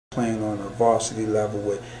playing on a varsity level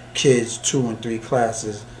with kids 2 and 3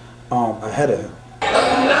 classes ahead of him.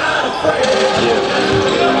 Yeah.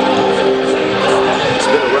 It's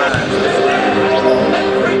been a ride.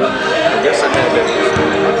 I guess I had to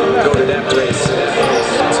go to that place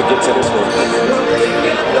to get to this one.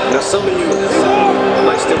 Now some of you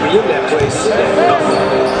might still be in that place.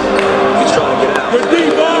 You're trying to get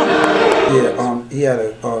out. Yeah, he had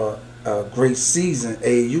a great season,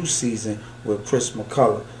 AAU season, with Chris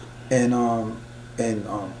McCullough and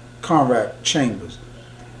Conrad Chambers.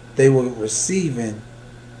 They were receiving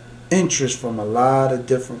interest from a lot of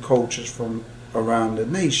different coaches from around the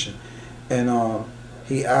nation, and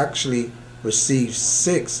he actually received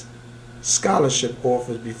 6 scholarship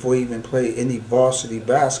offers before he even played any varsity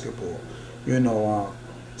basketball.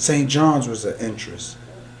 St. John's was an interest.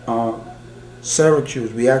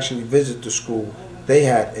 Syracuse, we actually visited the school. They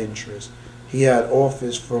had interest. He had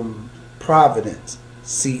offers from Providence,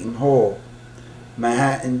 Seton Hall,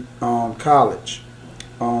 Manhattan College,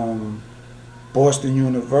 Boston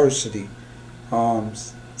University,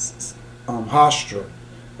 Hofstra,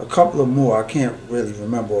 a couple of more. I can't really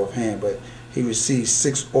remember offhand, but he received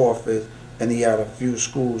 6 offers, and he had a few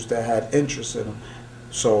schools that had interest in him.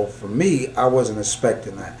 So for me, I wasn't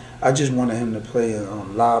expecting that. I just wanted him to play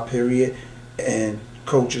in live period, and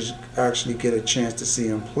coaches actually get a chance to see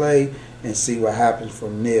him play and see what happens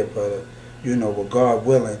from there. But with God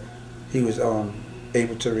willing, he was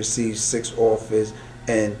able to receive 6 offers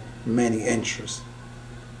and many interests.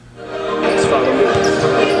 Just follow me.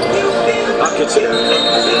 I'll get you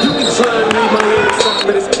there. You can try and read my lyrics off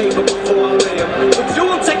of this paper before I lay them, but you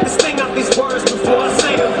won't take this thing out these words before I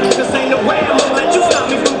say them. Just ain't no way I'm gonna let you stop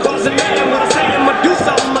me from causing mayhem. When I say I'm gonna do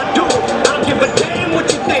something, I do it. I don't give a damn what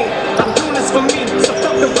you think. I'm doing this for me. So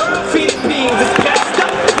fuck the world, feed it beans. It's gassed up.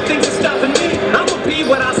 Things are stopping me. I'ma be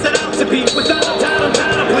what I set out to be. Without a doubt,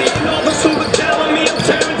 undoubtedly. And all those who look down on me, I'm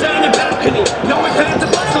tearing down your balcony. No ifs, ands, or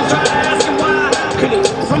buts. Don't try to ask him why, how could he?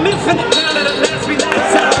 From infinite down to the last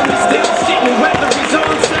relaxed out. And he's still sitting whether he's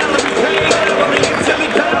on salary, paid hourly, until he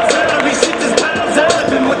pounds salary. Shit just pounds out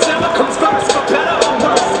of him. Whichever comes first, for better or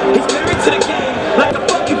worse. He's married to the game, like a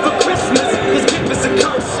fucking for Christmas. His gift is a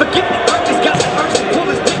curse. Forget the earth, he's got the urge to pull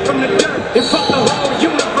his dick from the dirt and fuck the whole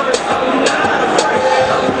universe. I'm not afraid,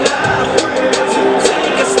 I'm not afraid to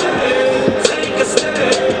take a step, take a step.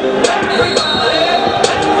 Everybody,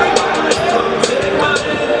 come take my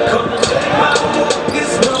hand, come take my walk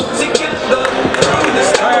this road together through this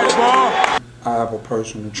storm. I have a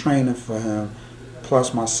personal trainer for him,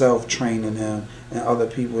 plus myself training him, and other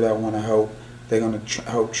people that want to help. They're going to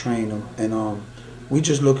help train him, and we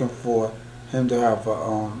just looking for him to have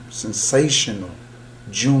a sensational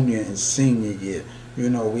junior and senior year.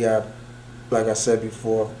 We have, like I said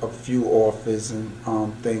before, a few offers and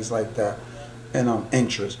things like that, and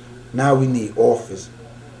interest. Now we need offers.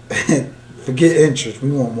 Forget interest.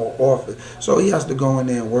 We want more offers. So he has to go in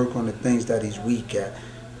there and work on the things that he's weak at,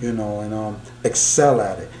 and excel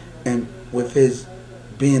at it. And with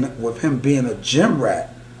him being a gym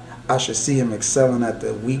rat, I should see him excelling at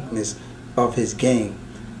the weakness of his game.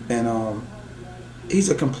 And he's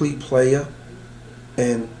a complete player,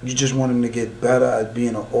 and you just want him to get better at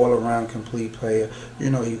being an all-around complete player.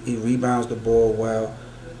 He rebounds the ball well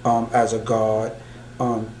as a guard.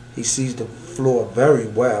 He sees the floor very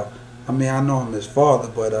well. I mean, I know him as father,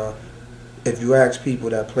 but if you ask people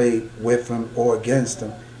that played with him or against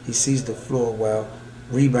him, he sees the floor well,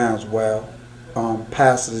 rebounds well,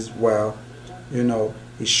 passes well.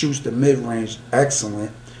 He shoots the mid-range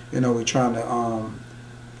excellent. We're trying to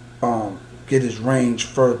get his range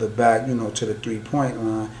further back, to the 3-point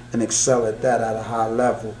line and excel at that at a high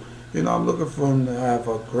level. I'm looking for him to have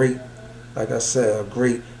a great, like I said, a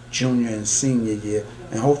great junior and senior year,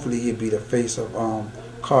 and hopefully he'll be the face of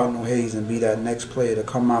Cardinal Hayes and be that next player to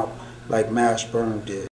come out like Mashburn did.